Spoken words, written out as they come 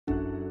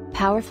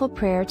Powerful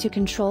prayer to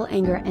control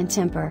anger and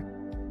temper.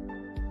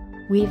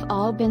 We've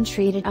all been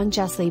treated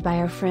unjustly by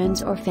our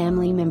friends or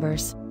family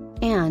members.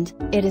 And,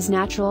 it is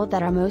natural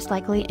that our most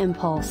likely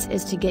impulse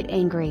is to get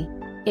angry.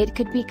 It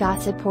could be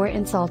gossip or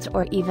insult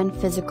or even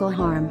physical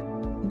harm.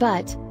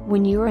 But,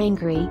 when you are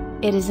angry,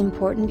 it is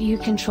important you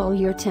control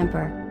your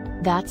temper.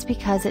 That's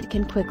because it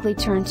can quickly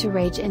turn to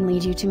rage and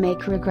lead you to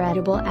make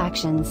regrettable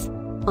actions.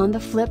 On the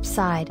flip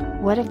side,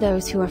 what of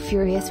those who are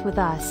furious with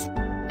us?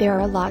 There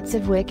are lots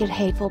of wicked,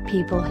 hateful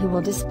people who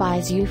will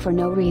despise you for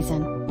no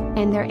reason.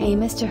 And their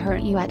aim is to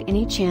hurt you at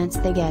any chance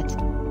they get.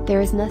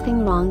 There is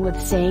nothing wrong with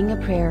saying a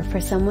prayer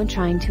for someone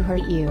trying to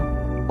hurt you.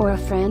 Or a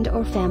friend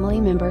or family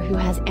member who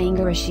has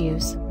anger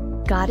issues.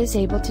 God is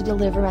able to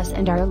deliver us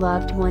and our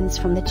loved ones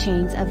from the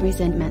chains of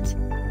resentment.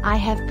 I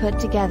have put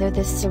together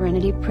this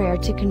serenity prayer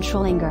to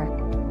control anger.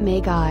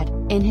 May God,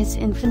 in His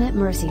infinite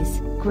mercies,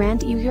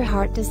 grant you your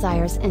heart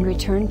desires and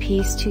return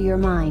peace to your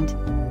mind.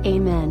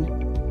 Amen.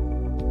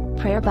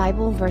 Prayer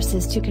Bible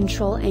verses to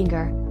control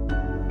anger.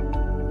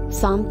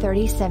 Psalm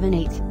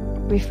 37:8.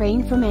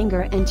 Refrain from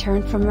anger and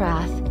turn from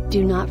wrath,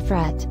 do not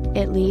fret,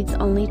 it leads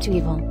only to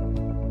evil.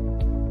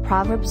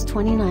 Proverbs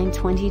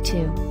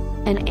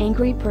 29:22. An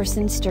angry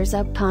person stirs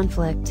up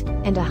conflict,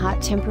 and a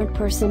hot-tempered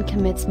person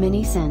commits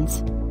many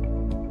sins.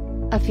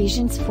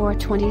 Ephesians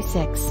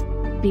 4:26.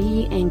 Be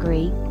ye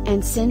angry,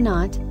 and sin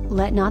not,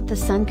 let not the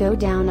sun go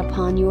down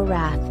upon your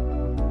wrath.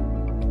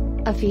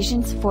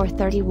 Ephesians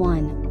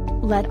 4:31.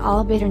 Let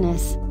all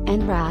bitterness,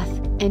 and wrath,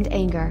 and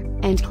anger,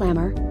 and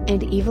clamor,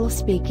 and evil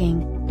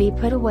speaking, be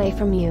put away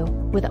from you,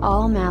 with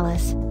all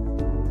malice.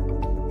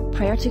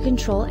 Prayer to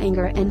control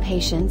anger and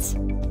patience.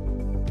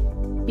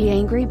 Be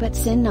angry but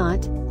sin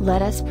not,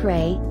 let us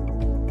pray.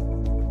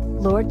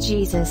 Lord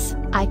Jesus,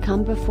 I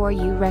come before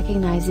you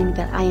recognizing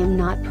that I am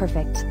not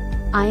perfect.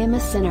 I am a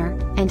sinner,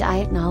 and I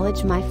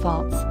acknowledge my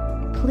faults.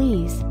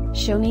 Please,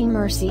 show me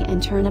mercy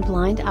and turn a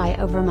blind eye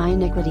over my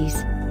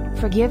iniquities.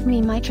 Forgive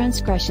me my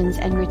transgressions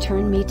and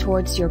return me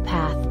towards your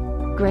path.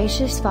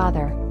 Gracious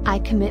Father, I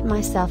commit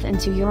myself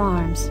into your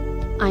arms.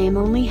 I am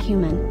only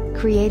human,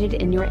 created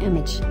in your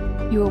image.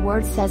 Your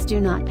word says do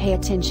not pay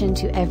attention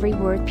to every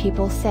word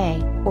people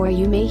say, or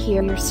you may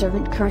hear your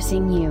servant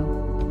cursing you.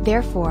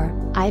 Therefore,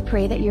 I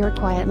pray that you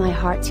quiet my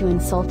heart to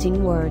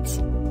insulting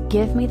words.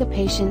 Give me the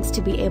patience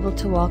to be able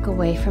to walk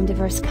away from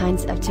diverse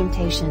kinds of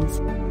temptations.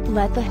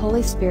 Let the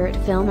Holy Spirit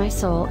fill my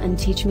soul and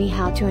teach me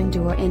how to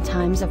endure in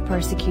times of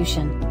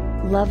persecution.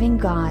 Loving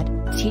God,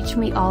 teach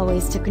me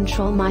always to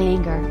control my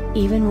anger,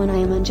 even when I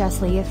am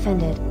unjustly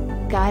offended.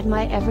 Guide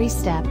my every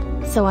step,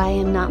 so I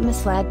am not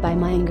misled by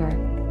my anger.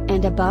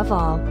 And above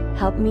all,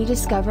 help me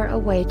discover a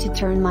way to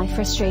turn my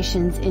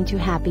frustrations into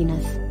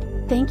happiness.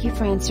 Thank you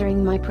for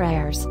answering my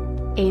prayers.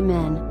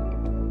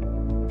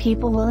 Amen.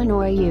 People will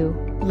annoy you,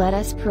 let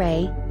us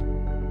pray.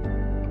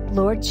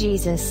 Lord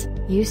Jesus,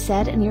 you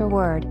said in your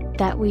word,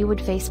 that we would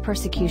face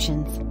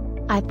persecutions.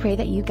 I pray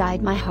that you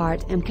guide my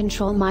heart and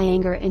control my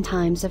anger in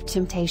times of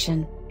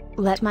temptation.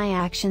 Let my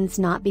actions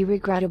not be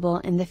regrettable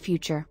in the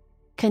future.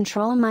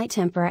 Control my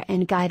temper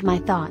and guide my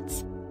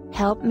thoughts.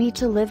 Help me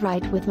to live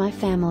right with my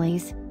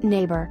families,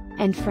 neighbor,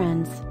 and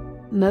friends.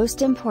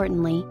 Most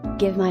importantly,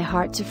 give my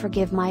heart to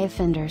forgive my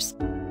offenders.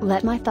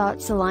 Let my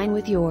thoughts align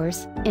with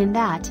yours, in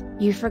that,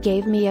 you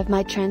forgave me of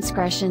my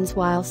transgressions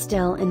while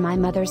still in my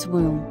mother's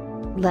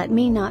womb. Let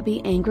me not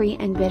be angry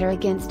and bitter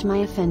against my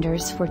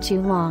offenders for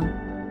too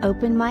long.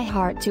 Open my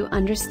heart to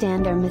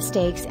understand their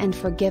mistakes and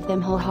forgive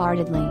them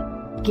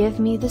wholeheartedly. Give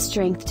me the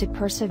strength to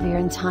persevere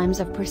in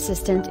times of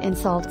persistent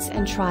insults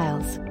and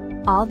trials.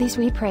 All these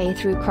we pray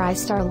through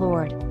Christ our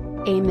Lord.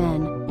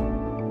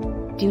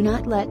 Amen. Do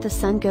not let the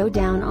sun go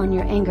down on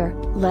your anger,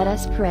 let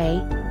us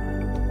pray.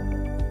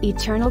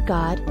 Eternal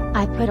God,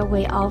 I put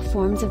away all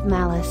forms of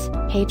malice,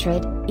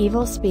 hatred,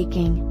 evil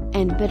speaking,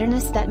 and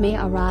bitterness that may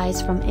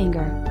arise from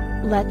anger.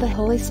 Let the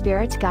Holy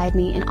Spirit guide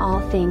me in all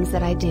things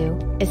that I do,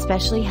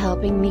 especially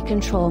helping me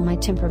control my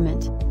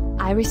temperament.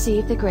 I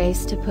receive the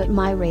grace to put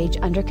my rage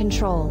under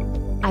control.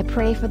 I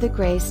pray for the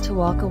grace to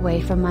walk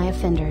away from my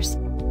offenders.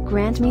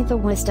 Grant me the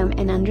wisdom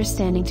and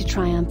understanding to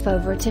triumph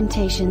over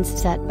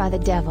temptations set by the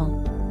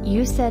devil.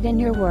 You said in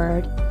your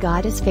word,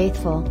 God is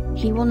faithful,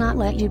 He will not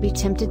let you be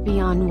tempted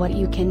beyond what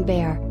you can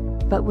bear.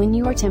 But when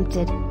you are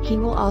tempted, He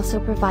will also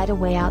provide a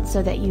way out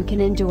so that you can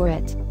endure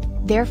it.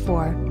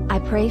 Therefore, I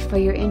pray for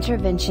your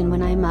intervention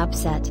when I am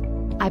upset.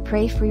 I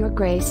pray for your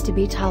grace to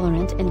be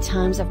tolerant in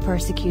times of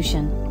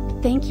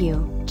persecution. Thank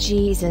you,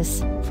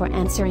 Jesus, for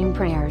answering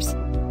prayers.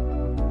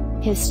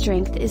 His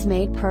strength is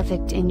made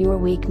perfect in your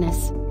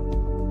weakness.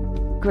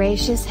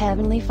 Gracious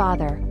Heavenly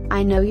Father,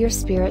 I know your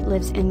Spirit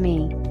lives in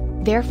me.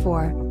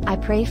 Therefore, I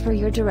pray for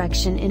your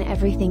direction in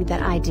everything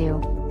that I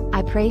do.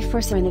 I pray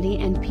for serenity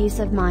and peace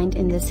of mind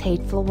in this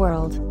hateful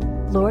world.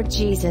 Lord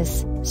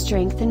Jesus,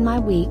 strengthen my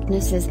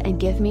weaknesses and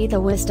give me the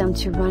wisdom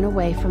to run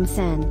away from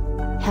sin.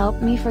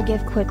 Help me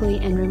forgive quickly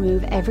and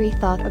remove every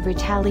thought of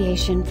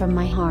retaliation from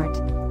my heart.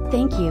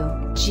 Thank you,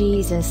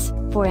 Jesus,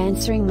 for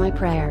answering my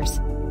prayers.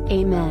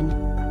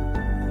 Amen.